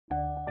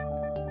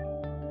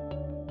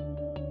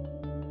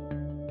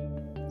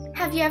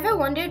Have you ever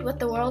wondered what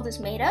the world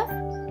is made of?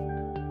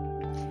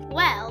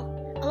 Well,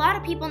 a lot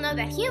of people know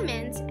that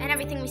humans and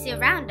everything we see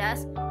around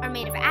us are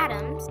made of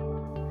atoms.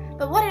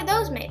 But what are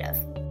those made of?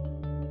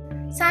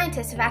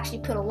 Scientists have actually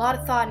put a lot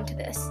of thought into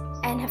this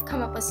and have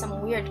come up with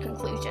some weird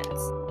conclusions.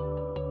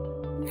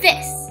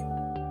 This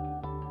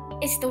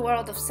is the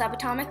world of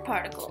subatomic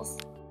particles.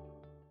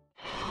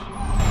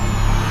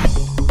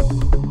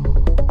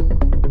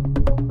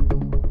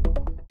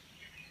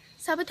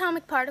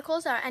 Subatomic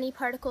particles are any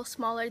particle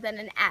smaller than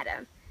an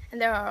atom, and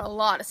there are a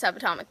lot of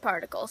subatomic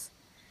particles.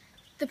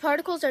 The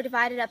particles are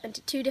divided up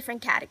into two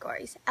different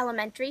categories,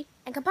 elementary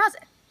and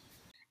composite.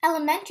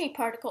 Elementary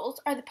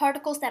particles are the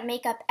particles that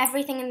make up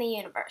everything in the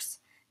universe.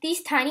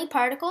 These tiny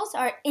particles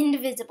are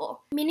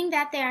indivisible, meaning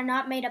that they are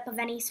not made up of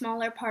any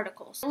smaller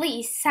particles. At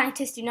least,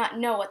 scientists do not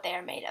know what they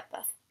are made up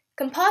of.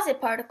 Composite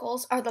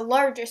particles are the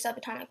larger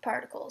subatomic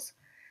particles.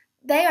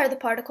 They are the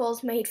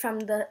particles made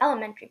from the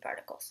elementary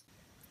particles.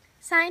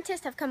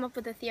 Scientists have come up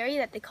with a theory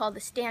that they call the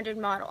Standard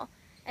Model,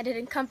 and it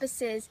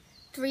encompasses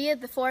 3 of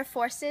the 4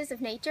 forces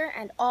of nature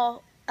and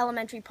all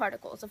elementary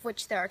particles, of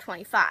which there are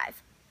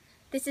 25.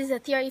 This is a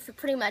theory for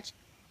pretty much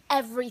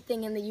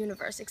everything in the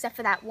universe, except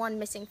for that one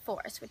missing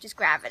force, which is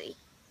gravity.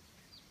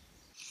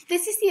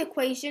 This is the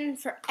equation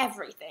for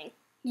everything.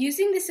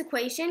 Using this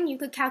equation, you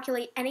could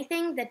calculate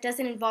anything that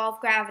doesn't involve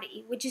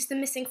gravity, which is the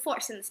missing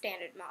force in the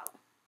Standard Model.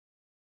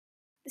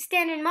 The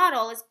Standard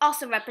Model is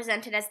also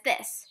represented as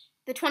this,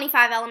 the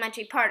 25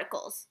 elementary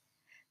particles.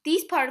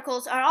 These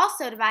particles are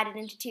also divided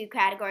into 2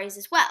 categories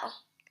as well,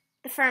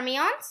 the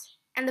fermions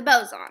and the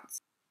bosons.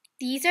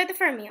 These are the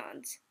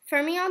fermions.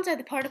 Fermions are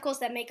the particles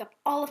that make up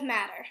all of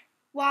matter,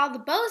 while the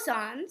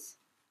bosons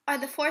are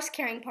the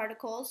force-carrying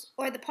particles,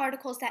 or the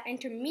particles that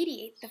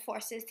intermediate the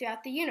forces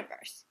throughout the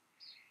universe.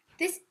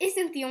 This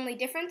isn't the only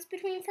difference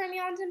between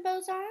fermions and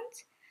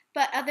bosons,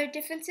 but other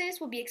differences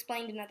will be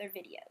explained in other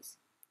videos.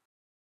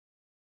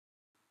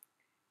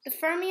 The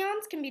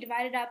fermions can be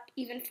divided up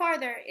even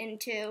farther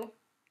into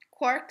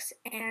quarks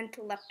and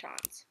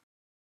leptons.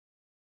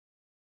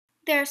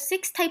 There are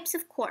 6 types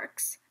of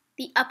quarks: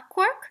 the up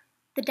quark,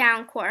 the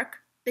down quark,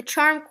 the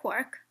charm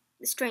quark,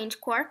 the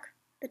strange quark,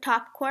 the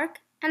top quark,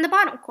 and the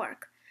bottom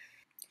quark.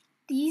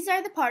 These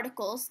are the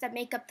particles that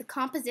make up the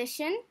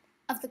composition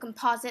of the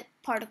composite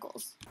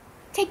particles.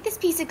 Take this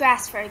piece of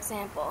grass, for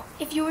example.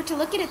 If you were to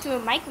look at it through a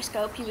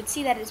microscope, you would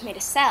see that it is made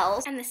of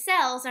cells, and the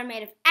cells are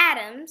made of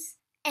atoms,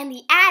 and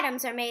the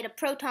atoms are made of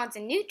protons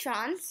and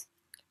neutrons,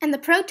 and the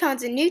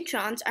protons and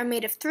neutrons are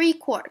made of 3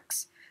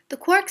 quarks. The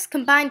quarks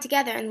combine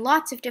together in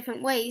lots of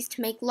different ways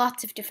to make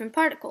lots of different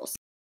particles.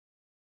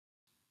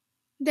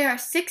 There are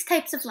 6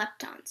 types of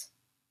leptons: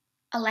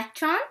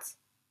 electrons,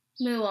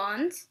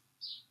 muons,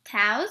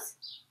 taus,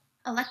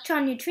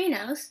 electron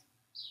neutrinos,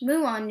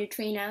 muon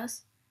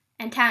neutrinos,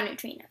 and tau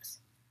neutrinos.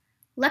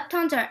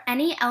 Leptons are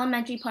any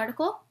elementary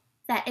particle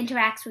that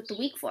interacts with the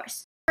weak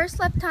force. The first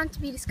lepton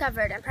to be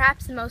discovered, and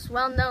perhaps the most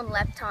well-known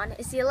lepton,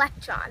 is the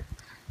electron.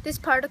 This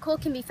particle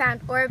can be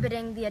found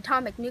orbiting the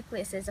atomic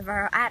nucleuses of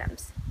our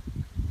atoms.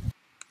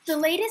 The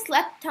latest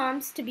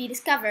leptons to be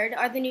discovered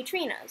are the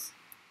neutrinos.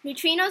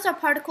 Neutrinos are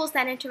particles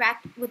that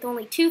interact with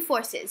only 2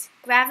 forces,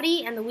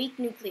 gravity and the weak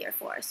nuclear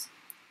force.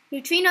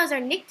 Neutrinos are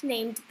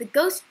nicknamed the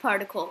ghost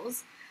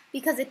particles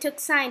because it took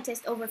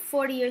scientists over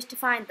 40 years to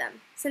find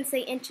them, since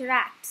they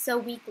interact so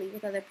weakly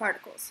with other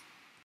particles.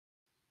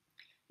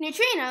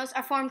 Neutrinos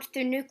are formed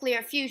through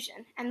nuclear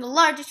fusion, and the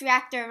largest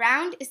reactor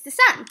around is the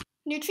sun.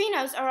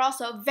 Neutrinos are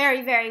also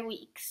very, very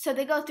weak, so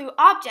they go through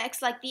objects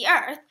like the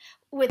Earth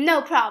with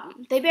no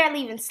problem. They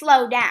barely even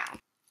slow down.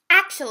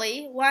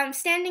 Actually, while I'm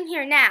standing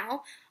here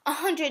now,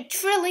 100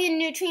 trillion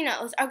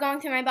neutrinos are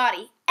going through my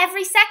body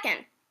every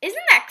second.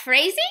 Isn't that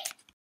crazy?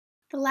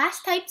 The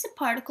last types of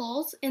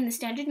particles in the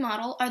Standard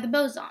Model are the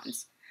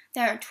bosons.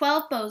 There are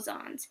 12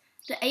 bosons: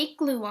 the 8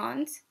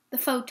 gluons, the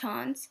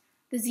photons,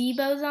 the Z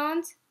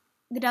bosons,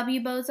 the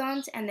W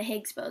bosons, and the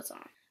Higgs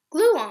boson.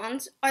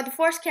 Gluons are the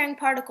force-carrying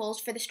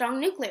particles for the strong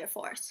nuclear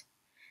force.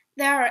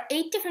 There are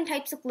 8 different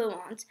types of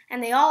gluons,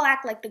 and they all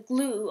act like the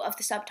glue of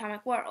the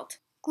subatomic world.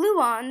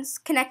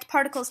 Gluons connect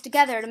particles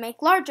together to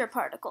make larger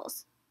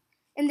particles.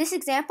 In this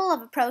example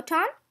of a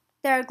proton,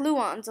 there are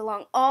gluons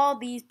along all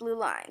these blue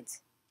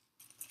lines.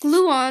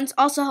 Gluons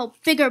also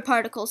help bigger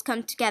particles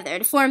come together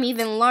to form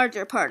even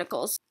larger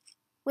particles.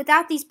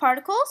 Without these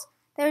particles,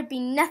 there would be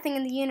nothing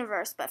in the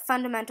universe but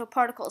fundamental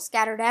particles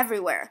scattered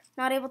everywhere,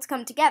 not able to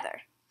come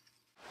together.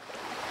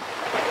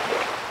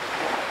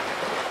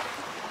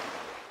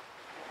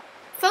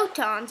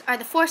 Photons are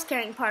the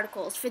force-carrying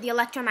particles for the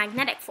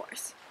electromagnetic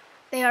force.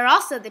 They are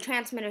also the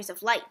transmitters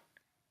of light.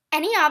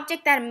 Any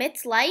object that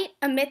emits light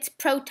emits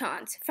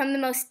protons, from the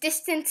most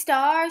distant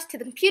stars to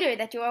the computer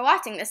that you are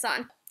watching this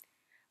on.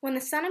 When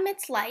the sun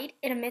emits light,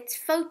 it emits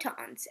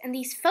photons, and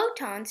these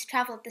photons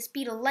travel at the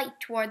speed of light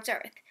towards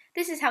Earth.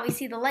 This is how we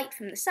see the light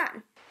from the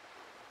sun.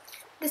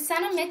 The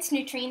sun emits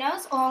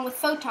neutrinos along with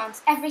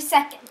photons every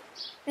second.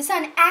 The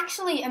sun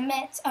actually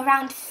emits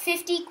around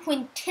 50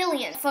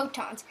 quintillion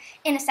photons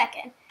in a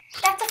second.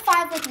 That's a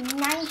 5 with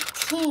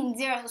 19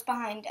 zeros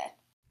behind it.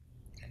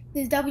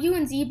 The W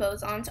and Z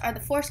bosons are the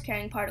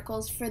force-carrying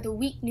particles for the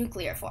weak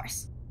nuclear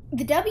force.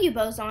 The W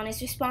boson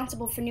is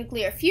responsible for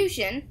nuclear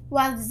fusion,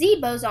 while the Z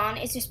boson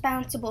is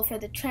responsible for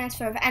the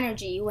transfer of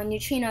energy when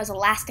neutrinos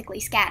elastically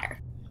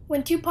scatter.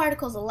 When two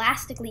particles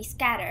elastically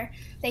scatter,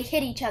 they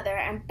hit each other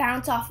and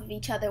bounce off of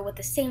each other with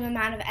the same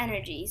amount of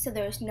energy, so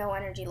there is no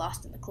energy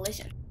lost in the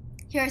collision.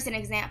 Here's an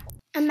example.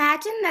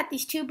 Imagine that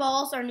these two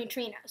balls are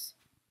neutrinos.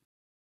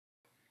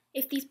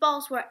 If these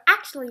balls were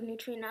actually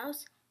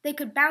neutrinos, they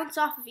could bounce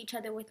off of each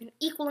other with an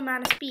equal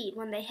amount of speed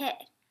when they hit.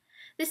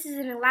 This is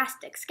an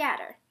elastic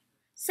scatter.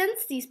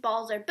 Since these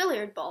balls are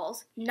billiard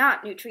balls,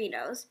 not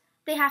neutrinos,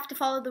 they have to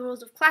follow the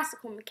rules of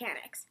classical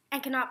mechanics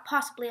and cannot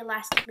possibly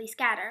elastically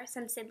scatter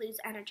since they lose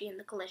energy in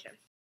the collision.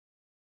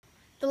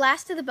 The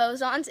last of the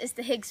bosons is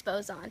the Higgs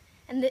boson,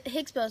 and the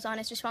Higgs boson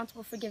is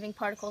responsible for giving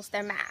particles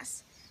their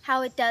mass.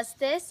 How it does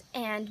this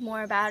and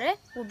more about it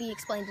will be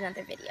explained in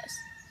other videos.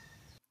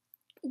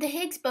 The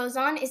Higgs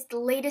boson is the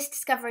latest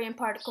discovery in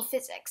particle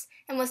physics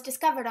and was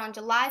discovered on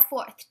July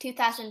 4th,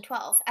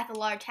 2012 at the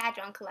Large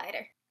Hadron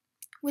Collider.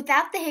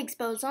 Without the Higgs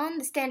boson,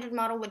 the Standard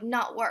Model would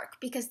not work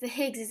because the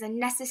Higgs is a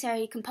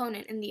necessary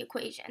component in the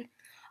equation.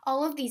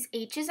 All of these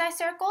H's I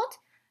circled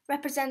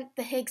represent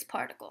the Higgs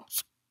particle.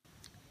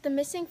 The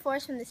missing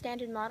force from the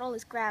Standard Model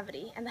is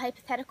gravity, and the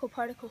hypothetical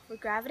particle for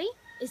gravity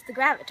is the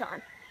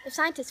graviton. If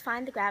scientists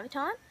find the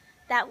graviton,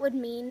 that would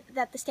mean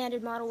that the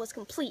Standard Model was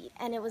complete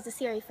and it was the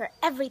theory for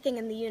everything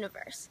in the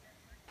universe.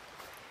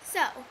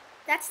 So,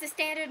 that's the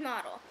Standard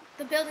Model,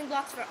 the building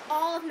blocks for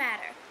all of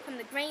matter, from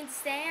the grains of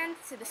sand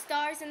to the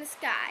stars in the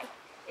sky.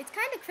 It's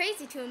kind of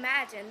crazy to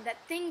imagine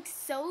that things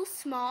so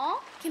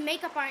small can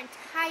make up our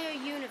entire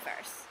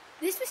universe.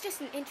 This was just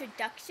an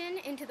introduction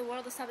into the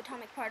world of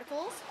subatomic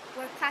particles,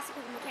 where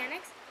classical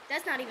mechanics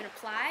does not even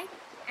apply,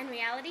 and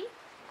reality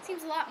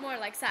seems a lot more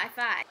like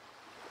sci-fi.